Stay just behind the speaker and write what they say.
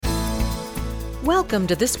Welcome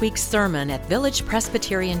to this week's sermon at Village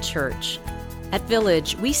Presbyterian Church. At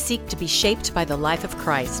Village, we seek to be shaped by the life of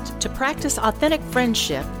Christ, to practice authentic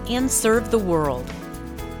friendship, and serve the world.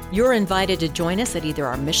 You're invited to join us at either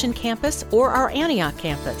our Mission Campus or our Antioch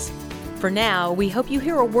campus. For now, we hope you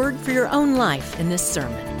hear a word for your own life in this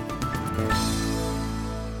sermon.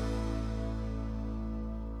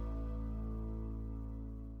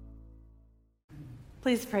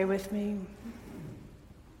 Please pray with me.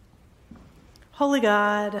 Holy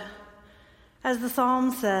God, as the psalm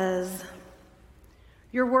says,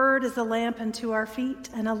 your word is a lamp unto our feet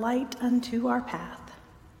and a light unto our path.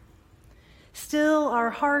 Still our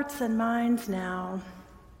hearts and minds now,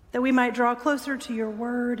 that we might draw closer to your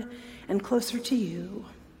word and closer to you.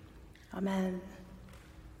 Amen.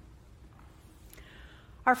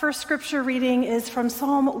 Our first scripture reading is from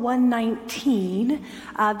Psalm 119.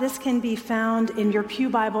 This can be found in your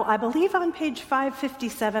Pew Bible, I believe on page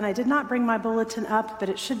 557. I did not bring my bulletin up, but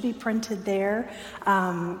it should be printed there.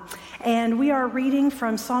 And we are reading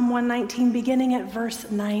from Psalm 119, beginning at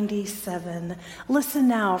verse 97. Listen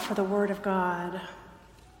now for the word of God.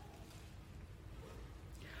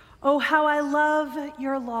 Oh, how I love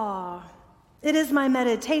your law. It is my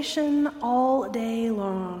meditation all day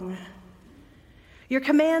long. Your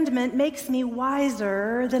commandment makes me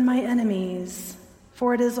wiser than my enemies,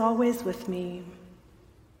 for it is always with me.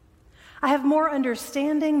 I have more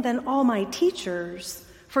understanding than all my teachers,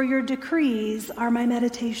 for your decrees are my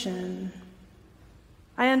meditation.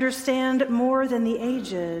 I understand more than the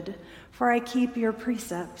aged, for I keep your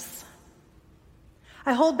precepts.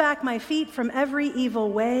 I hold back my feet from every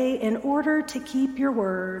evil way in order to keep your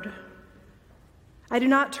word. I do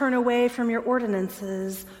not turn away from your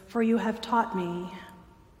ordinances, for you have taught me.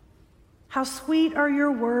 How sweet are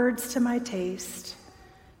your words to my taste,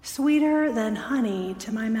 sweeter than honey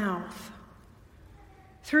to my mouth.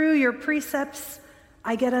 Through your precepts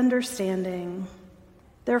I get understanding,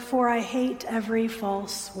 therefore I hate every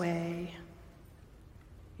false way.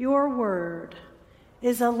 Your word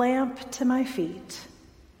is a lamp to my feet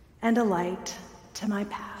and a light to my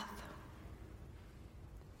path.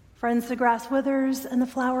 Friends, the grass withers and the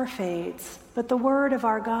flower fades, but the word of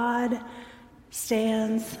our God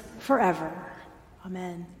stands forever.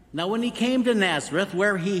 Amen. Now when he came to Nazareth,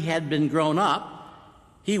 where he had been grown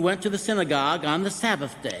up, he went to the synagogue on the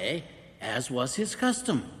Sabbath day, as was his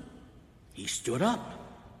custom. He stood up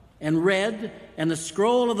and read, and the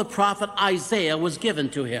scroll of the prophet Isaiah was given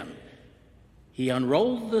to him. He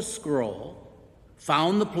unrolled the scroll,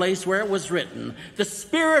 found the place where it was written, "The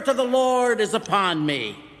Spirit of the Lord is upon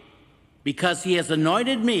me, because he has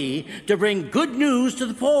anointed me to bring good news to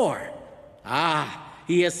the poor.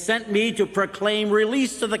 He has sent me to proclaim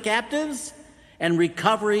release to the captives and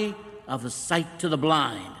recovery of the sight to the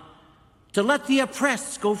blind, to let the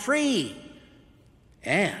oppressed go free,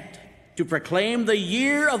 and to proclaim the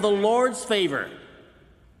year of the Lord's favor."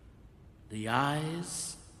 The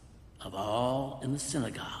eyes of all in the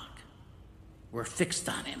synagogue were fixed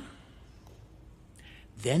on him.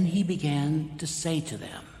 Then he began to say to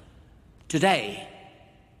them, "Today,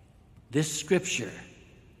 this scripture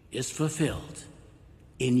is fulfilled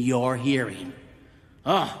in your hearing."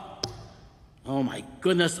 Oh my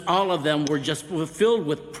goodness, all of them were just filled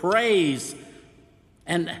with praise,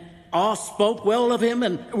 and all spoke well of him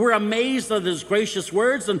and were amazed at his gracious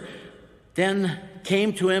words, and then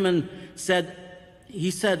came to him and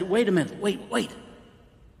he said, wait a minute, wait.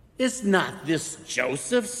 Is not this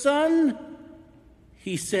Joseph's son?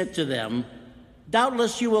 He said to them,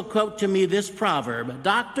 "Doubtless you will quote to me this proverb,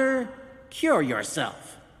 'Doctor, cure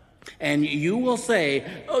yourself.' And you will say,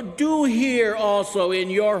 'Do here also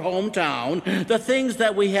in your hometown the things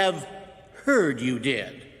that we have heard you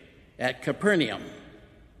did at Capernaum.'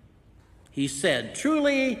 He said,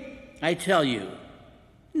 'Truly, I tell you,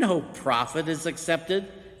 no prophet is accepted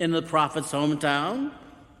in the prophet's hometown.'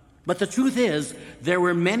 But the truth is, there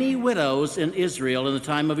were many widows in Israel in the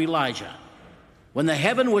time of Elijah, when the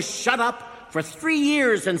heaven was shut up for 3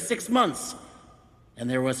 years and 6 months, and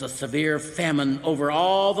there was a severe famine over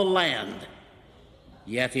all the land.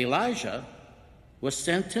 Yet Elijah was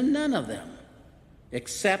sent to none of them,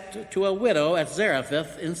 except to a widow at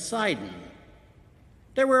Zarephath in Sidon.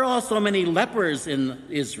 There were also many lepers in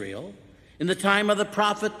Israel in the time of the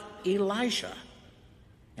prophet Elisha,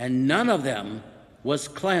 and none of them was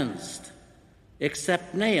cleansed,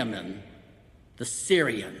 except Naaman the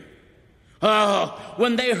Syrian."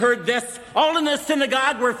 When they heard this, all in the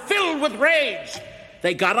synagogue were filled with rage.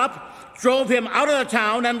 They got up, drove him out of the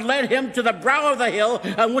town, and led him to the brow of the hill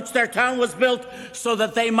on which their town was built, so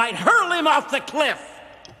that they might hurl him off the cliff.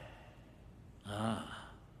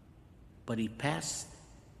 But he passed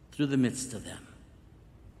through the midst of them.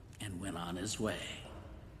 and went on his way.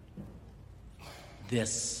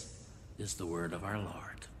 This is the word of our Lord.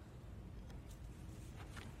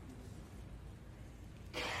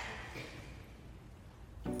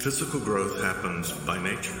 Physical growth happens by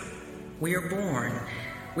nature. We are born.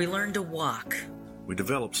 We learn to walk. We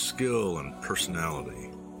develop skill and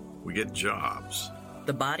personality. We get jobs.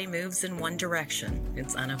 The body moves in one direction.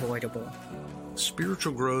 It's unavoidable.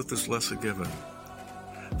 Spiritual growth is less a given.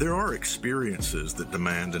 There are experiences that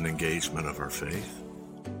demand an engagement of our faith.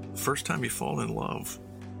 The first time you fall in love,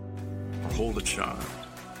 or hold a child,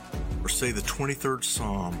 or say the 23rd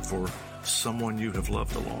Psalm for someone you have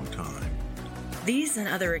loved a long time. These and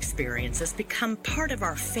other experiences become part of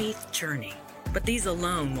our faith journey, but these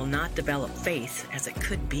alone will not develop faith as it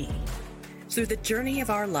could be. Through the journey of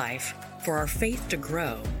our life, for our faith to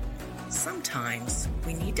grow, sometimes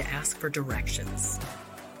we need to ask for directions.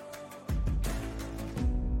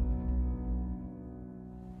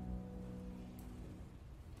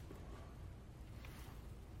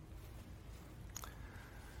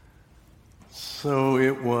 So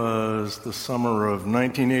it was the summer of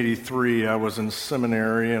 1983. I was in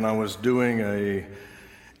seminary and I was doing a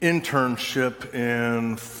internship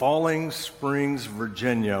in Falling Springs,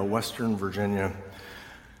 Virginia, Western Virginia.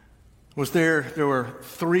 There were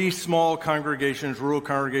 3 small congregations, rural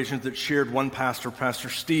congregations that shared one pastor, Pastor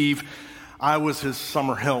Steve. I was his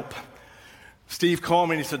summer help. Steve called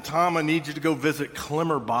me and he said, "Tom, I need you to go visit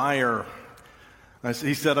Clemmer Bayer."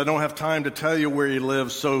 He said, "I don't have time to tell you where he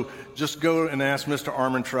lives, so just go and ask Mr.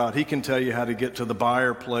 Armentrout. He can tell you how to get to the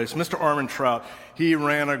Bayer place." Mr. Armentrout, he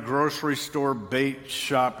ran a grocery store, bait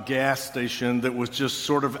shop, gas station that was just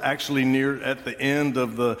sort of actually near at the end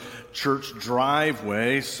of the church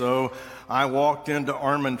driveway. So I walked into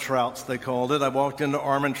Armentrout's, they called it. I walked into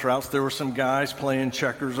Armentrout's. There were some guys playing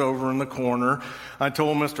checkers over in the corner. I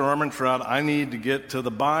told Mr. Armentrout, "I need to get to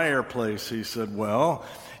the Bayer place." He said, "Well,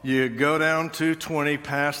 you go down 220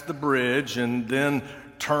 past the bridge and then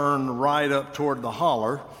turn right up toward the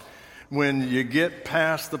holler. When you get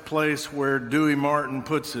past the place where Dewey Martin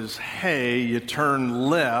puts his hay, you turn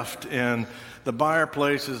left, and the Bayer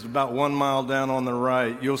place is about 1 mile down on the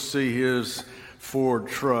right. You'll see his Ford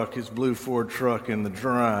truck, his blue Ford truck in the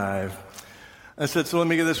drive." I said, "So let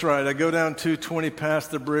me get this right. I go down 220 past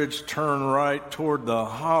the bridge, turn right toward the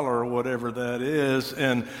holler, whatever that is,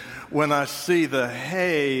 and when I see the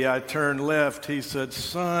hay, I turn left." He said,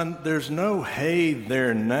 "Son, there's no hay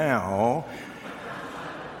there now.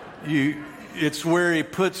 It's where he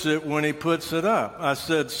puts it when he puts it up." I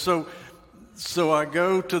said, so I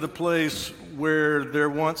go to the place where there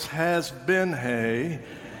once has been hay,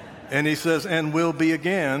 and he says, "And will be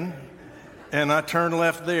again." And I turned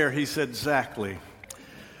left there. He said, "Exactly."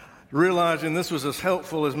 Realizing this was as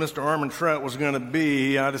helpful as Mr. Armentrout was going to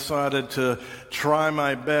be, I decided to try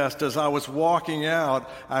my best. As I was walking out,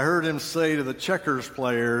 I heard him say to the checkers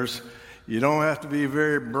players, "You don't have to be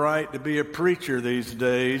very bright to be a preacher these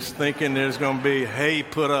days, thinking there's going to be hay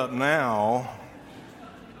put up now."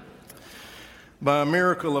 By a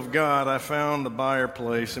miracle of God, I found the Bayer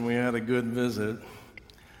place and we had a good visit.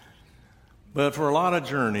 But for a lot of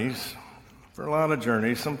journeys,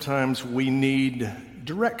 sometimes we need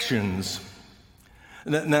directions.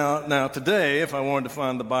 Now, today, if I wanted to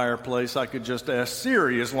find the Bayer place, I could just ask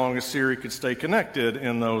Siri, as long as Siri could stay connected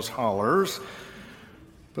in those hollers.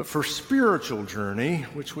 But for spiritual journey,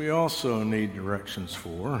 which we also need directions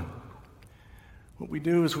for, what we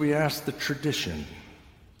do is we ask the tradition.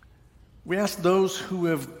 We ask those who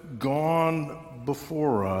have gone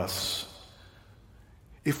before us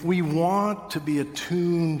if we want to be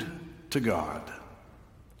attuned to God.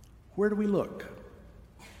 Where do we look?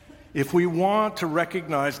 If we want to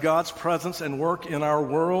recognize God's presence and work in our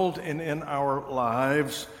world and in our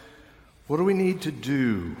lives, what do we need to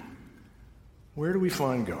do? Where do we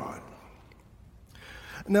find God?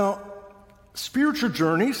 Now, spiritual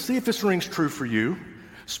journeys, see if this rings true for you.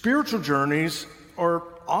 Spiritual journeys are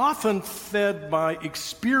often fed by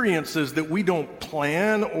experiences that we don't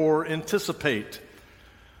plan or anticipate.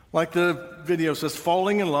 Like the video says,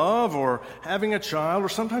 falling in love or having a child, or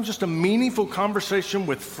sometimes just a meaningful conversation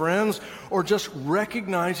with friends, or just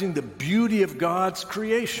recognizing the beauty of God's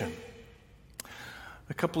creation.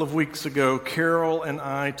 A couple of weeks ago, Carol and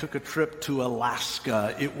I took a trip to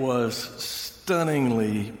Alaska. It was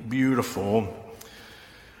stunningly beautiful.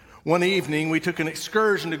 One evening, we took an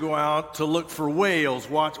excursion to go out to look for whales,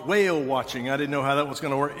 whale watching. I didn't know how that was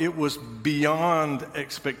going to work. It was beyond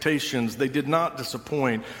expectations. They did not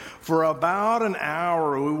disappoint. For about an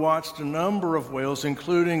hour, we watched a number of whales,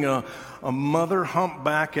 including a mother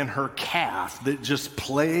humpback and her calf that just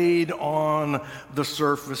played on the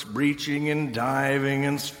surface, breaching and diving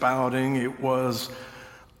and spouting. It was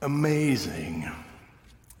amazing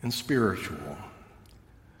and spiritual.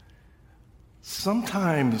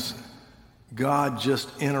 Sometimes God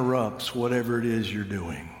just interrupts whatever it is you're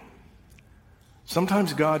doing.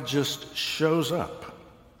 Sometimes God just shows up.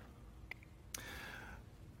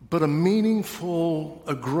 But a meaningful,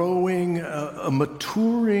 a growing, a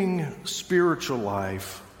maturing spiritual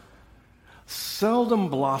life seldom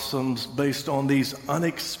blossoms based on these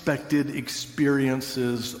unexpected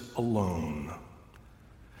experiences alone.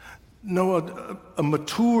 No, a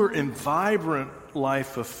mature and vibrant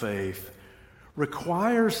life of faith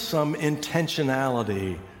requires some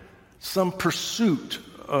intentionality, some pursuit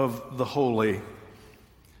of the holy.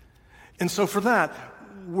 And so for that,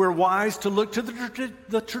 we're wise to look to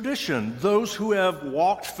the tradition, those who have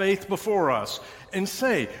walked faith before us, and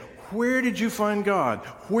say, where did you find God?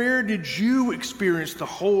 Where did you experience the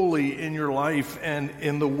holy in your life and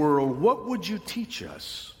in the world? What would you teach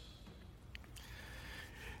us?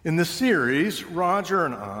 In this series, Roger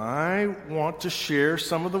and I want to share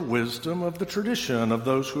some of the wisdom of the tradition of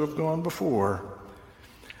those who have gone before.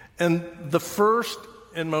 And the first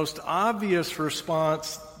and most obvious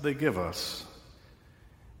response they give us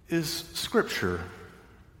is Scripture.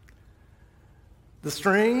 The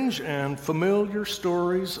strange and familiar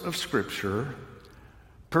stories of Scripture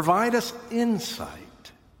provide us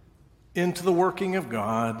insight into the working of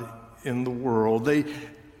God in the world. They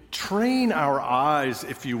train our eyes,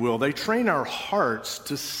 if you will. They train our hearts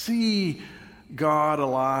to see God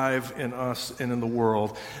alive in us and in the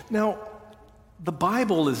world. Now, the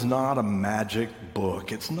Bible is not a magic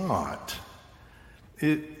book. It's not.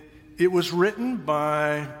 It was written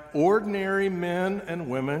by ordinary men and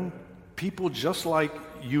women, people just like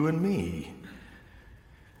you and me.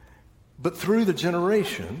 But through the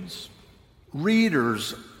generations,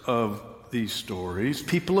 readers of these stories,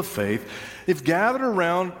 people of faith, have gathered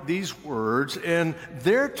around these words, and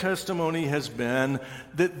their testimony has been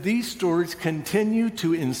that these stories continue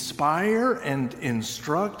to inspire and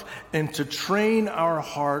instruct and to train our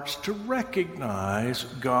hearts to recognize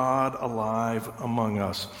God alive among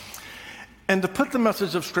us. And to put the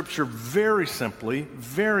message of Scripture very simply,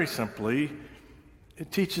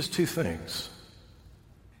 it teaches two things.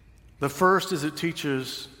 The first is it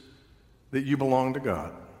teaches that you belong to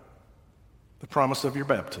God. The promise of your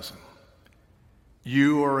baptism.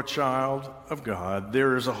 You are a child of God.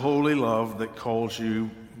 There is a holy love that calls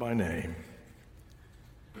you by name.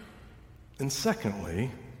 And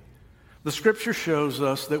secondly, the Scripture shows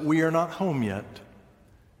us that we are not home yet,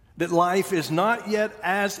 that life is not yet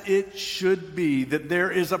as it should be, that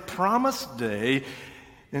there is a promised day,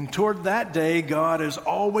 and toward that day, God is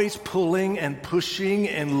always pulling and pushing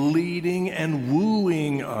and leading and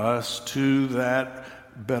wooing us to that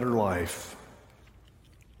better life.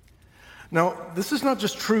 Now, this is not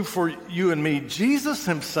just true for you and me. Jesus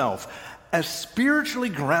himself, as spiritually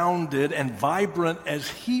grounded and vibrant as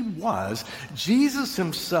he was, Jesus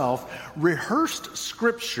himself rehearsed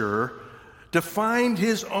Scripture to find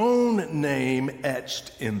his own name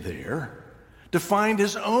etched in there, to find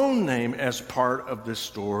his own name as part of this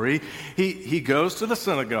story. He goes to the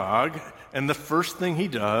synagogue, and the first thing he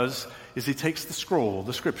does is he takes the scroll,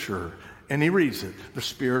 the Scripture, and he reads it. The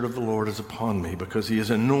Spirit of the Lord is upon me because he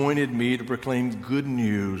has anointed me to proclaim good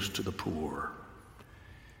news to the poor.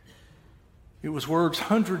 It was words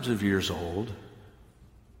hundreds of years old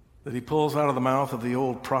that he pulls out of the mouth of the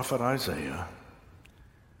old prophet Isaiah.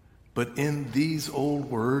 But in these old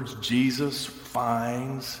words, Jesus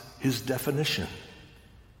finds his definition.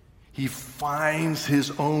 He finds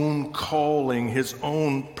his own calling, his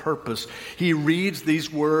own purpose. He reads these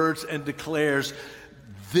words and declares,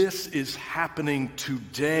 this is happening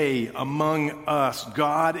today among us.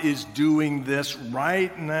 God is doing this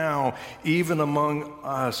right now, even among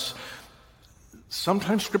us.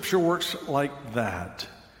 Sometimes Scripture works like that.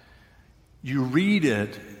 You read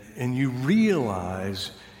it and you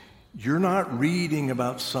realize you're not reading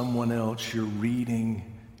about someone else, you're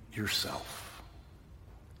reading yourself.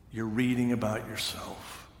 You're reading about yourself.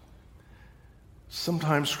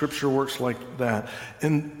 Sometimes Scripture works like that.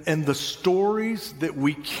 And the stories that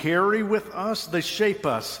we carry with us, they shape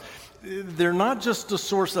us. They're not just a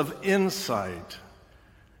source of insight.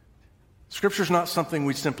 Scripture's not something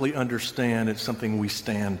we simply understand, it's something we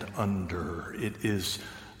stand under. It is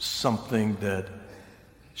something that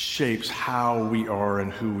shapes how we are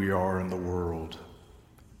and who we are in the world.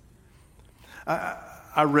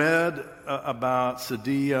 I read about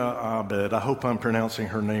Sadia Abed. I hope I'm pronouncing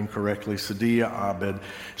her name correctly, Sadia Abed.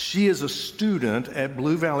 She is a student at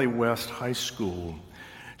Blue Valley West High School.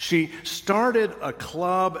 She started a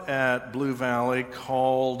club at Blue Valley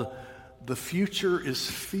called The Future is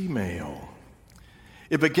Female.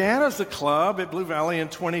 It began as a club at Blue Valley in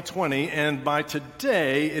 2020, and by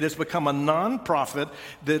today it has become a nonprofit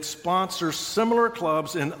that sponsors similar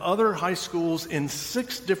clubs in other high schools in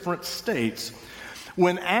 6 different states.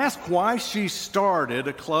 When asked why she started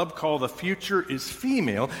a club called The Future is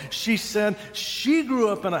Female, she said she grew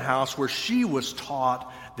up in a house where she was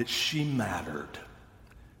taught that she mattered,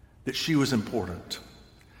 that she was important.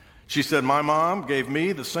 She said, my mom gave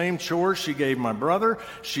me the same chores she gave my brother.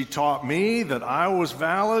 She taught me that I was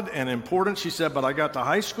valid and important. She said, but I got to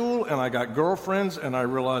high school and I got girlfriends and I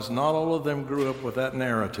realized not all of them grew up with that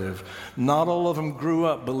narrative. Not all of them grew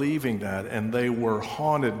up believing that, and they were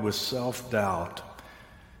haunted with self-doubt.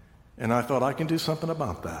 And I thought, I can do something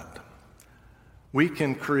about that. We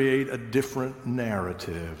can create a different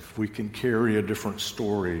narrative. We can carry a different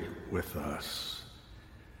story with us.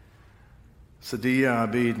 Sadia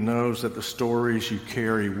Abed knows that the stories you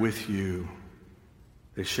carry with you,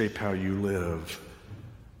 they shape how you live.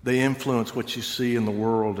 They influence what you see in the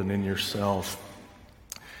world and in yourself.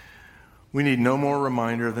 We need no more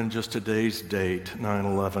reminder than just today's date,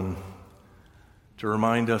 9/11, to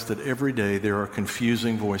remind us that every day there are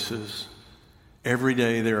confusing voices. Every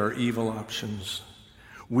day there are evil options.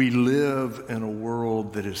 We live in a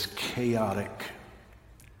world that is chaotic.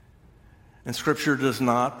 And Scripture does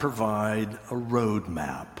not provide a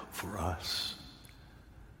roadmap for us.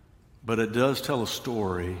 But it does tell a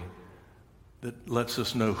story that lets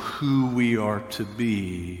us know who we are to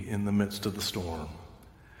be in the midst of the storm,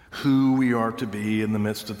 who we are to be in the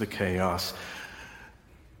midst of the chaos.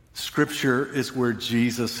 Scripture is where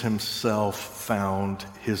Jesus himself found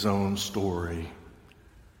his own story.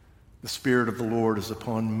 The Spirit of the Lord is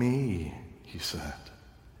upon me, he said.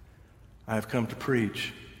 I have come to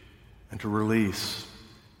preach and to release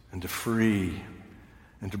and to free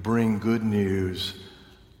and to bring good news.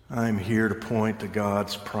 I'm here to point to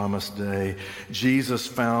God's promised day. Jesus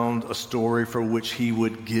found a story for which he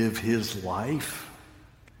would give his life,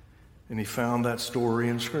 and he found that story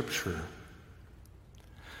in Scripture.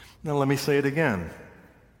 Now let me say it again.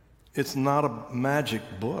 It's not a magic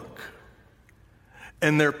book.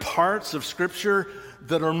 And there are parts of Scripture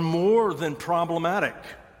that are more than problematic.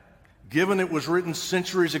 Given it was written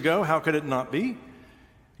centuries ago, how could it not be?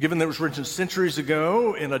 Given that it was written centuries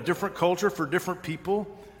ago in a different culture for different people.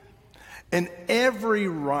 And every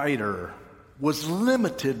writer was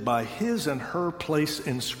limited by his and her place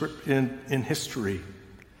in history.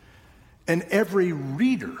 And every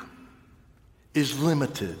reader is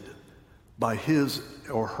limited by his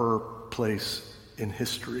or her place in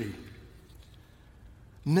history.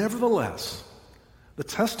 Nevertheless, the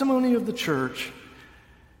testimony of the church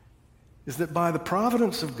is that by the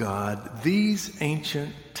providence of God, these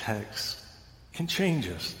ancient texts can change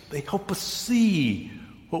us. They help us see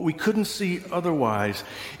what we couldn't see otherwise.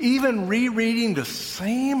 Even rereading the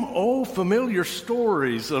same old familiar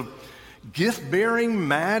stories of gift-bearing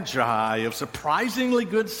magi, of surprisingly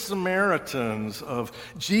good Samaritans, of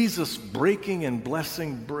Jesus breaking and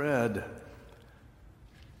blessing bread,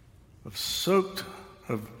 of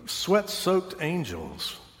sweat-soaked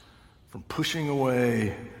angels from pushing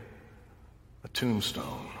away a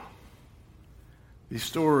tombstone. These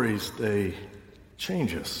stories, they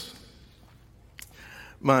change us.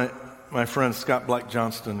 My friend Scott Black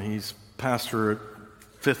Johnston, he's pastor at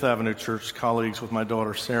Fifth Avenue Church, colleagues with my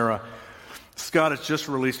daughter Sarah. Scott has just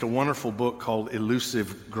released a wonderful book called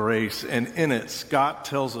Elusive Grace, and in it, Scott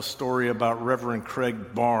tells a story about Reverend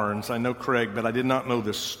Craig Barnes. I know Craig, but I did not know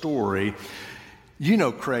this story. You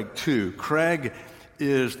know Craig, too. Craig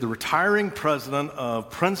is the retiring president of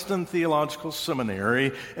Princeton Theological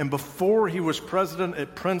Seminary, and before he was president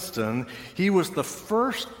at Princeton, he was the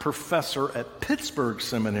first professor at Pittsburgh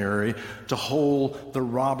Seminary to hold the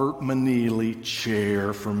Robert Meneely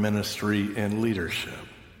Chair for Ministry and Leadership.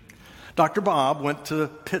 Dr. Bob went to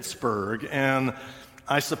Pittsburgh, and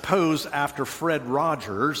I suppose after Fred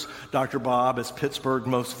Rogers, Dr. Bob is Pittsburgh's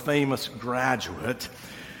most famous graduate,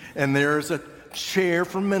 and there's a chair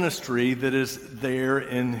for ministry that is there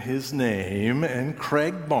in his name, and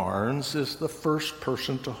Craig Barnes is the first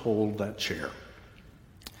person to hold that chair.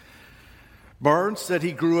 Barnes said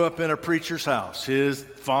he grew up in a preacher's house. His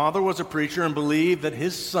father was a preacher and believed that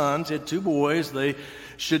his sons, he had 2 boys, they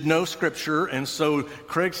should know Scripture. And so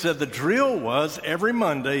Craig said the drill was every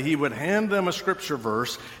Monday he would hand them a Scripture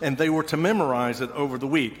verse, and they were to memorize it over the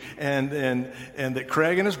week. And that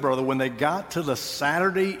Craig and his brother, when they got to the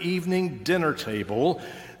Saturday evening dinner table,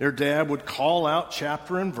 their dad would call out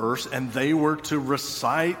chapter and verse, and they were to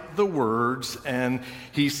recite the words. And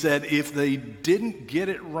he said if they didn't get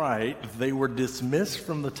it right, they were dismissed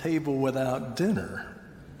from the table without dinner.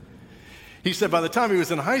 He said by the time he was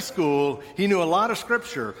in high school, he knew a lot of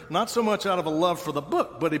Scripture, not so much out of a love for the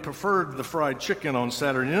book, but he preferred the fried chicken on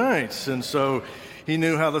Saturday nights. And so he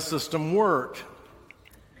knew how the system worked.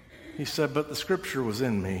 He said, but the Scripture was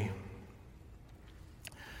in me.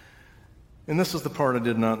 And this is the part I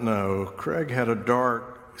did not know. Craig had a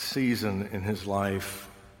dark season in his life.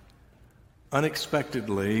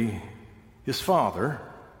 Unexpectedly, his father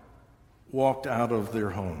walked out of their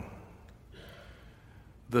home.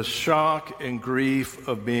 The shock and grief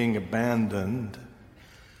of being abandoned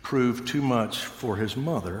proved too much for his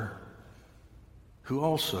mother, who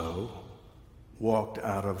also walked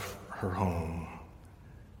out of her home.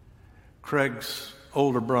 Craig's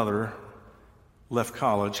older brother left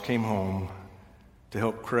college, came home to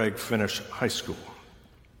help Craig finish high school.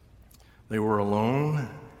 They were alone,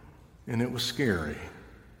 and it was scary.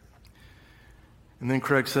 And then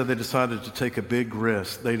Craig said they decided to take a big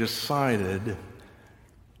risk. They decided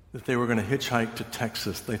that they were going to hitchhike to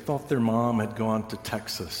Texas. They thought their mom had gone to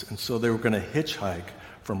Texas, and so they were going to hitchhike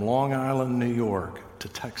from Long Island, New York, to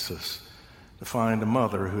Texas to find a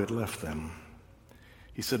mother who had left them.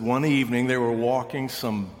 He said one evening they were walking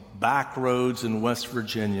some back roads in West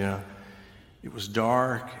Virginia. It was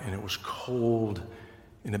dark and it was cold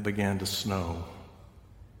and it began to snow.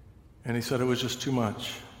 And he said it was just too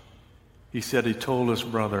much. He said he told his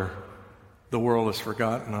brother, the world has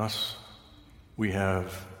forgotten us. We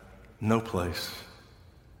have no place.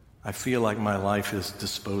 I feel like my life is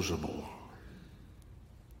disposable.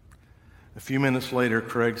 A few minutes later,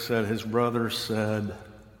 Craig said his brother said,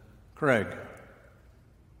 Craig,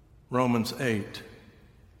 Romans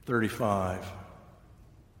 8:35.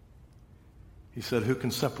 He said, who can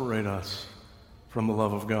separate us from the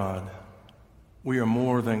love of God? We are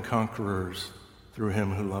more than conquerors through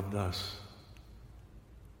him who loved us.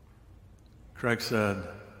 Craig said,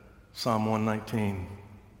 Psalm 119,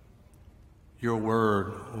 your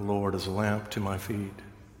word, Lord, is a lamp to my feet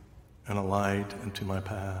and a light into my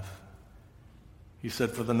path. He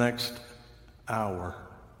said for the next hour,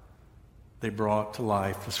 they brought to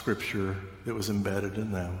life the Scripture that was embedded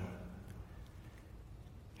in them.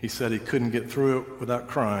 He said he couldn't get through it without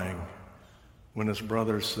crying when his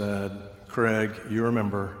brother said, Craig, you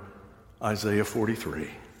remember Isaiah 43.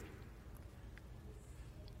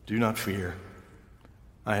 Do not fear.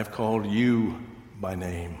 I have called you by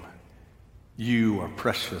name. You are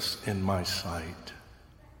precious in my sight.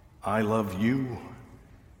 I love you.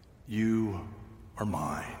 You are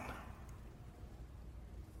mine.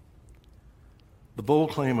 The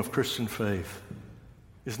bold claim of Christian faith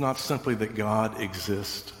is not simply that God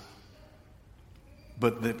exists,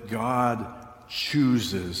 but that God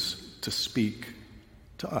chooses to speak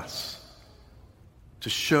to us,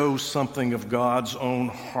 to show something of God's own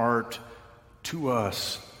heart to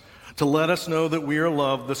us, to let us know that we are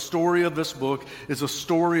loved. The story of this book is a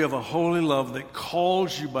story of a holy love that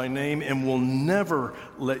calls you by name and will never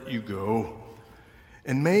let you go.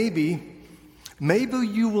 And maybe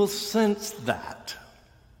you will sense that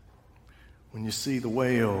when you see the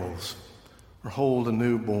whales or hold a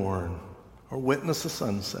newborn or witness a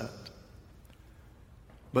sunset.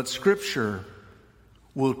 But Scripture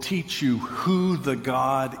will teach you who the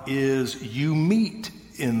God is you meet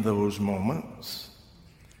in those moments.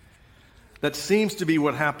 That seems to be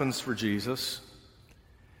what happens for Jesus.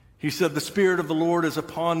 He said, the Spirit of the Lord is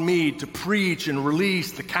upon me to preach and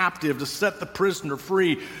release the captive, to set the prisoner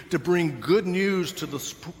free, to bring good news to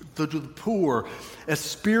the poor. As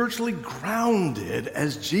spiritually grounded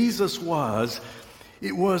as Jesus was,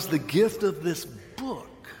 it was the gift of this book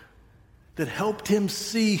that helped him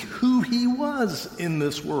see who he was in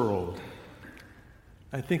this world.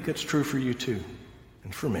 I think that's true for you too,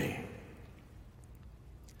 and for me.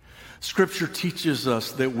 Scripture teaches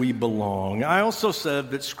us that we belong. I also said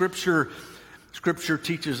that Scripture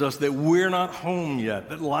teaches us that we're not home yet,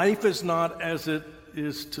 that life is not as it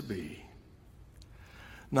is to be.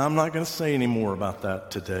 Now, I'm not going to say any more about that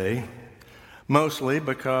today, mostly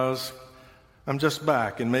because I'm just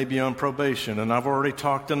back and maybe on probation, and I've already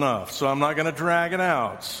talked enough, so I'm not going to drag it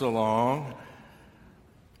out so long.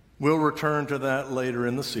 We'll return to that later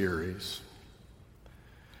in the series.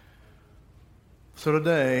 So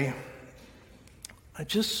today, I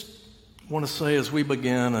just want to say as we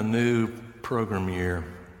begin a new program year,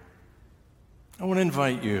 I want to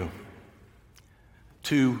invite you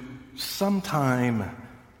to sometime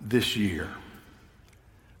this year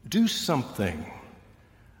do something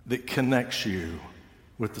that connects you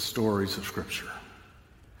with the stories of Scripture.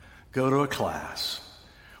 Go to a class.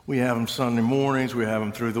 We have them Sunday mornings. We have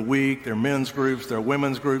them through the week. They're men's groups. They're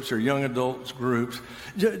women's groups. They're young adults groups.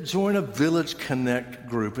 Join a Village Connect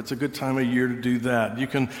group. It's a good time of year to do that. You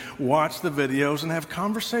can watch the videos and have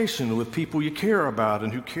conversation with people you care about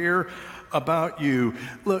and who care about you.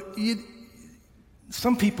 Look,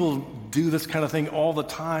 some people do this kind of thing all the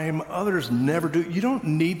time. Others never do. You don't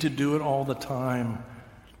need to do it all the time,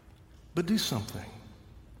 but do something.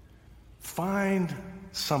 Find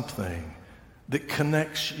something that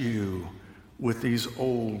connects you with these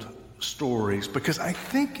old stories, because I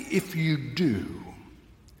think if you do,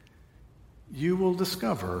 you will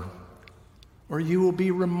discover, or you will be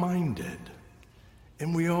reminded,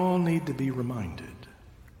 and we all need to be reminded,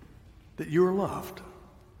 that you are loved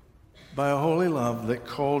by a holy love that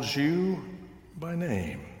calls you by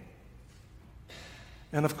name.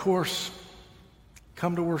 And of course,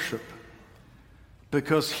 come to worship,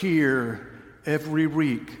 because here every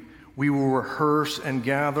week we will rehearse and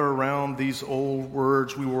gather around these old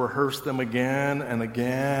words. We will rehearse them again and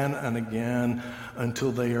again and again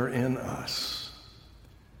until they are in us.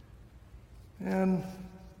 And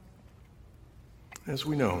as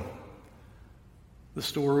we know, the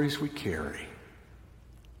stories we carry,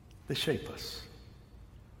 they shape us.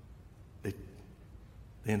 They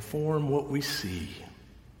inform what we see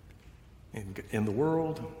in the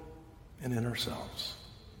world and in ourselves.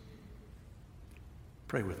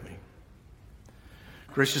 Pray with me.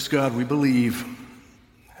 Gracious God, we believe.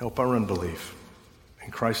 Help our unbelief.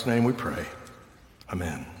 In Christ's name we pray.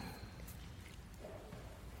 Amen.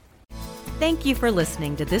 Thank you for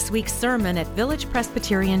listening to this week's sermon at Village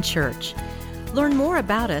Presbyterian Church. Learn more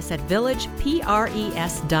about us at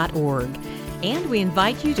villagepres.org, and we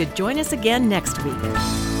invite you to join us again next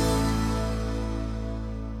week.